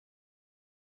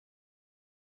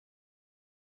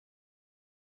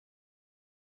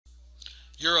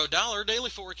Euro dollar daily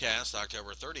forecast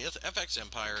October 30th,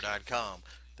 fxempire.com.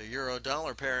 The euro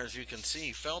dollar pair, as you can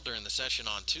see, fell during the session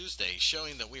on Tuesday,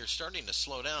 showing that we are starting to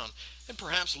slow down and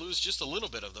perhaps lose just a little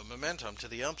bit of the momentum to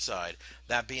the upside.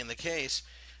 That being the case,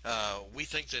 we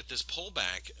think that this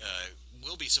pullback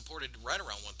will be supported right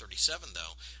around 137,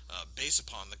 though, based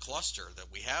upon the cluster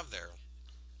that we have there.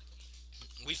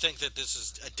 We think that this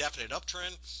is a definite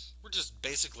uptrend. We're just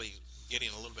basically getting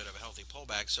a little bit of a healthy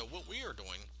pullback. So what we are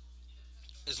doing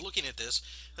is looking at this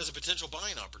as a potential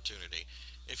buying opportunity.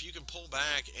 If you can pull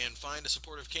back and find a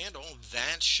supportive candle,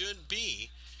 that should be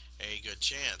a good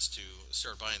chance to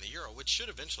start buying the euro, which should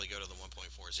eventually go to the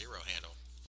 1.40 handle.